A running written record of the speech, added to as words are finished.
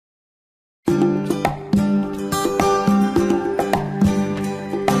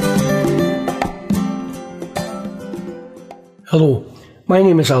Hello, my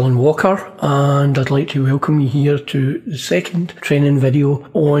name is Alan Walker and I'd like to welcome you here to the second training video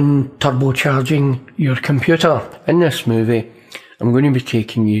on turbocharging your computer. In this movie, I'm going to be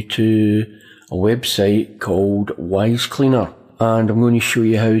taking you to a website called WiseCleaner, and I'm going to show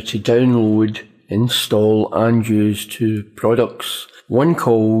you how to download, install and use two products. One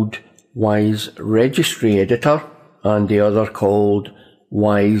called Wise Registry Editor and the other called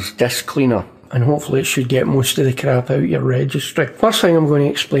Wise Disk Cleaner. And hopefully it should get most of the crap out of your registry. First thing I'm going to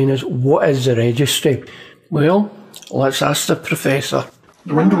explain is, what is the registry? Well, let's ask the professor.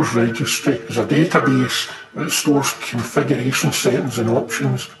 The Windows Registry is a database that stores configuration settings and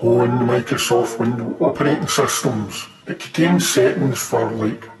options on the Microsoft Windows operating systems. It contains settings for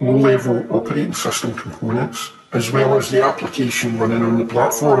low-level operating system components, as well as the application running on the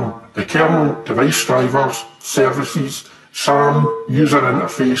platform. The kernel, device drivers, services, SAM, user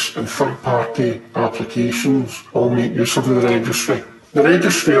interface and third-party applications all make use of the registry. The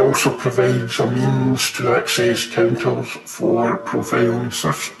registry also provides a means to access counters for profiling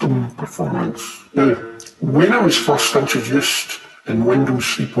system performance. Now, when it was first introduced in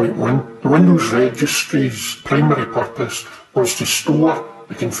Windows 3.1, the Windows Registry's primary purpose was to store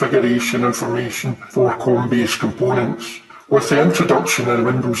the configuration information for COM-based components. With the introduction of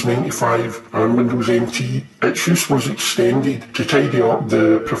Windows 95 and Windows NT, its use was extended to tidy up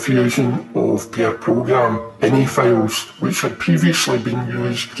the profusion of per program INI files, which had previously been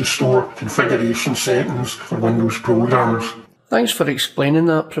used to store configuration settings for Windows programs. Thanks for explaining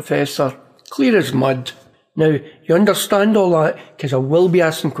that, Professor. Clear as mud. Now, you understand all that because I will be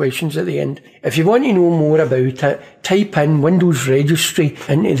asking questions at the end. If you want to know more about it, type in Windows Registry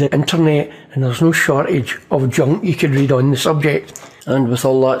into the internet and there's no shortage of junk you could read on the subject. And with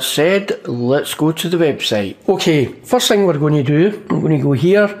all that said, let's go to the website. Okay, first thing we're going to do, I'm going to go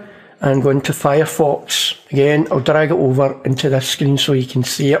here and go into Firefox. Again, I'll drag it over into this screen so you can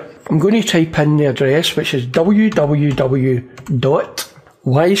see it. I'm going to type in the address, which is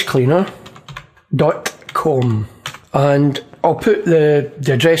www.wisecleaner.com. And I'll put the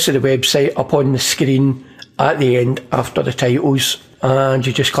address of the website up on the screen at the end after the titles, and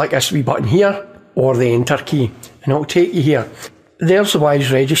you just click this wee button here or the enter key and it'll take you here. There's the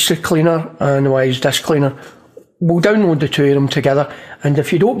Wise Registry Cleaner and the Wise Disk Cleaner. We'll download the two of them together, and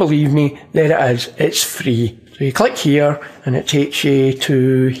if you don't believe me, there it is, it's free. So you click here and it takes you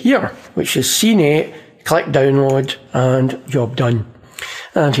to here, which is CNET, click download and job done.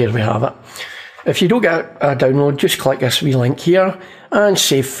 And here we have it. If you don't get a download, just click this wee link here and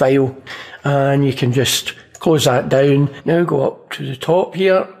save file, and you can just close that down. Now go up to the top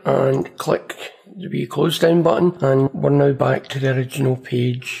here and click the wee close down button, and we're now back to the original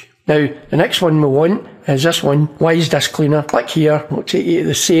page. Now the next one we want is this one, Wise Disk Cleaner. Click here, it'll take you to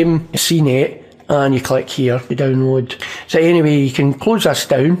the same CNET, and you click here to download. So anyway, you can close this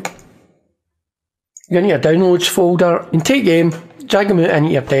down. Go into your downloads folder and take them, drag them out into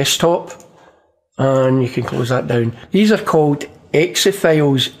your desktop, and you can close that down. These are called exe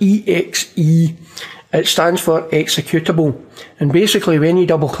files, EXE. It stands for executable, and basically when you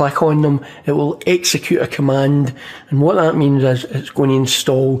double click on them it will execute a command, and what that means is it's going to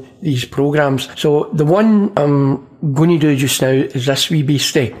install these programs. So the one I'm going to do just now is this wee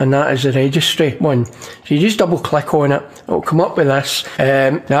beastie, and that is the registry one. So you just double click on it, it'll come up with this.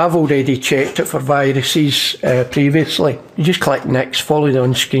 Now I've already checked it for viruses previously. You just click next, follow the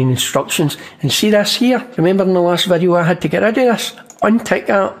on-screen instructions, and see this here? Remember in the last video I had to get rid of this? Untick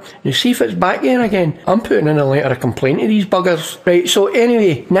that. Now see if it's back there again. I'm putting in a letter of complaint to these buggers. Right, so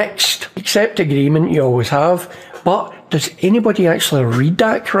anyway, next. Accept agreement, you always have. But does anybody actually read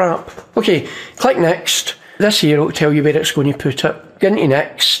that crap? Okay, click next. This here will tell you where it's going to put it. Get into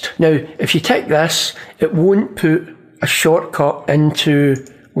next. Now, if you tick this, it won't put a shortcut into...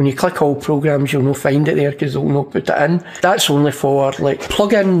 When you click all programs, you'll not find it there because they'll not put it in. That's only for like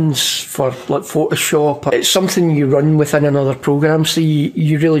plugins for like Photoshop. It's something you run within another program, so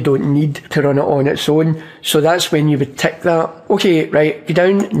you really don't need to run it on its own. So that's when you would tick that. Okay, right, go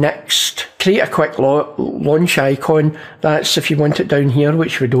down next. Create a quick launch icon. That's if you want it down here,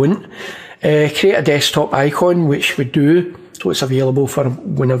 which we don't. Create a desktop icon, which we do, so it's available for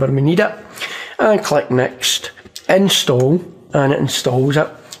whenever we need it. And click next. Install, and it installs it.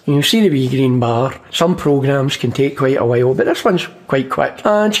 And you'll see the wee green bar. Some programs can take quite a while, but this one's quite quick.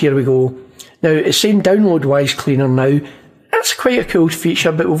 And here we go. Now, it's saying download Wise Cleaner now. That's quite a cool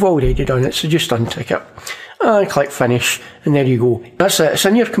feature, but we've already done it, so just untick it. And click finish, and there you go. That's it, it's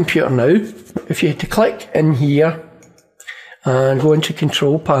in your computer now. If you had to click in here, and go into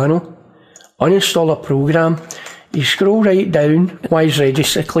control panel, uninstall a program, you scroll right down, Wise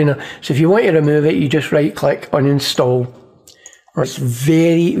Registry Cleaner. So if you want to remove it, you just right click, uninstall. It's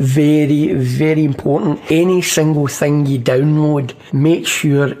very, very, very important. Any single thing you download, make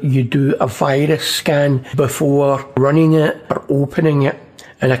sure you do a virus scan before running it or opening it.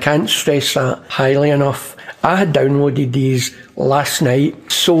 And I can't stress that highly enough. I had downloaded these last night,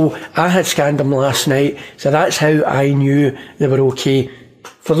 so I had scanned them last night, so that's how I knew they were okay.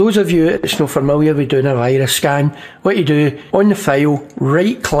 For those of you that's not familiar with doing a virus scan, what you do, on the file,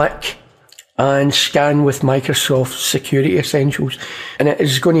 right click and scan with Microsoft Security Essentials, and it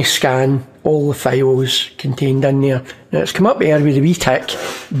is going to scan all the files contained in there. Now it's come up here with a wee tick,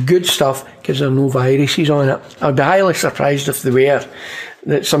 good stuff, because there are no viruses on it. I'd be highly surprised if they were,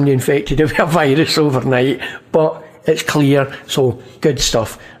 that somebody infected it with a virus overnight, but it's clear, so good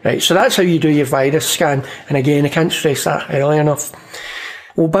stuff. Right, so that's how you do your virus scan, and again, I can't stress that highly enough.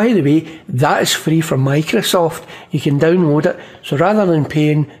 Oh, by the way, that is free from Microsoft. You can download it. So rather than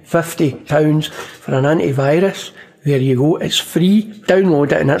paying £50 for an antivirus, there you go. It's free.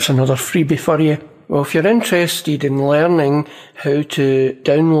 Download it and that's another freebie for you. Well, if you're interested in learning how to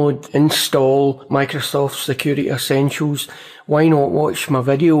download, install Microsoft Security Essentials, why not watch my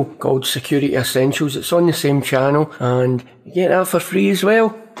video called Security Essentials? It's on the same channel and you get that for free as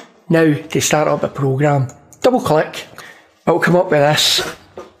well. Now, to start up a program, double click. It'll come up with this.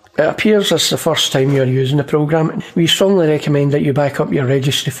 It appears as the first time you're using the program. We strongly recommend that you back up your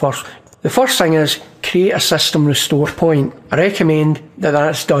registry first. The first thing is create a system restore point. I recommend that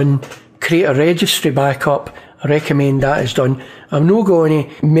that's done. Create a registry backup. I recommend that is done. I'm not going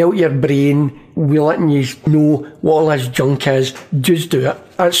to melt your brain. We're letting you know what all this junk is. Just do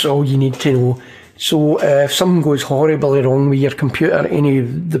it. That's all you need to know. So if something goes horribly wrong with your computer, any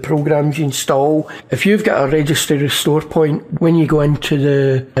of the programs you install, if you've got a registry restore point, when you go into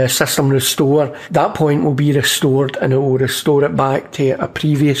the system restore, that point will be restored and it will restore it back to a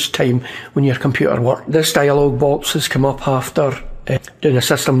previous time when your computer worked. This dialog box has come up after doing a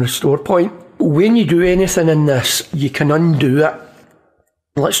system restore point. When you do anything in this, you can undo it.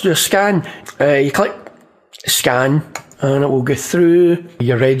 Let's do a scan. You click scan and it will go through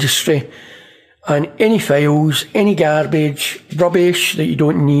your registry. And any files, any garbage, rubbish that you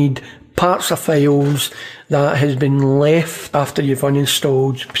don't need, parts of files that has been left after you've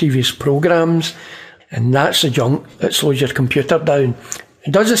uninstalled previous programs, and that's the junk that slows your computer down.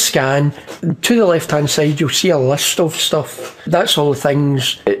 It does a scan. To the left hand side you'll see a list of stuff. That's all the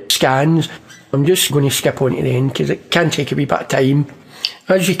things it scans. I'm just going to skip on to the end because it can take a wee bit of time.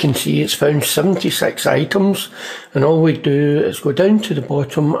 As you can see, it's found 76 items, and all we do is go down to the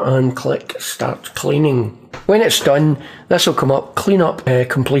bottom and click Start Cleaning. When it's done, this will come up, Clean Up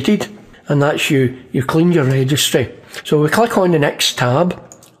Completed, and that's you. You've cleaned your registry. So we click on the next tab,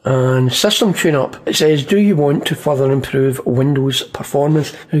 and System Tune-Up. It says, do you want to further improve Windows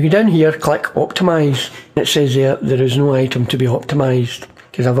performance? We go down here, click Optimise. It says there is no item to be optimised,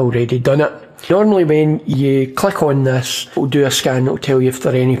 because I've already done it. Normally when you click on this, it'll do a scan, it'll tell you if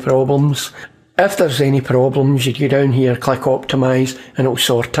there are any problems. If there's any problems, you go down here, click Optimise, and it'll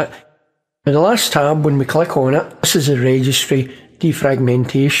sort it. Now the last tab, when we click on it, this is a registry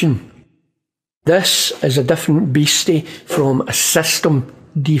defragmentation. This is a different beastie from a system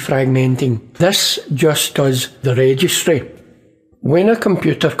defragmenting. This just does the registry. When a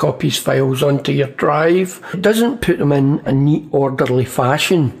computer copies files onto your drive, it doesn't put them in a neat, orderly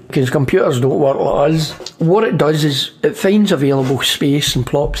fashion, because computers don't work like us. What it does is it finds available space and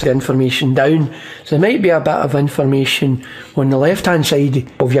plops the information down. So there might be a bit of information on the left hand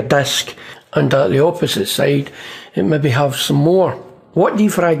side of your disk, and at the opposite side it maybe have some more. What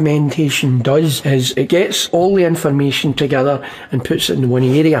defragmentation does is it gets all the information together and puts it in one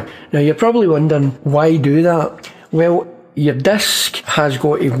area. Now you're probably wondering, why do that? Well, your disk has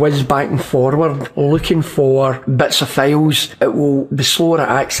got to whiz back and forward looking for bits of files. It will be slower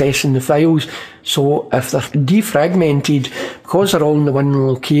at accessing the files. So if they're defragmented, because they're all in the one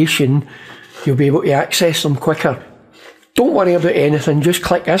location, you'll be able to access them quicker. Don't worry about anything, just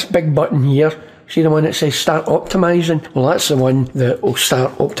click this big button here. See the one that says Start Optimising? Well, that's the one that will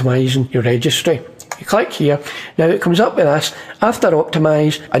start optimising your registry. You click here. Now it comes up with this. After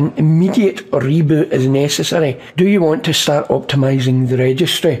Optimise, an immediate reboot is necessary. Do you want to start optimising the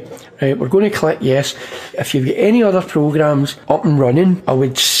registry? Right, we're going to click yes. If you've got any other programs up and running, I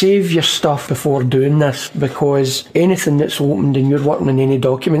would save your stuff before doing this, because anything that's opened and you're working on any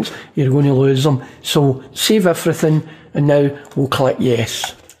documents, you're going to lose them. So save everything, and now we'll click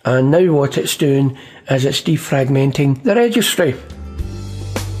yes. And now what it's doing is it's defragmenting the registry.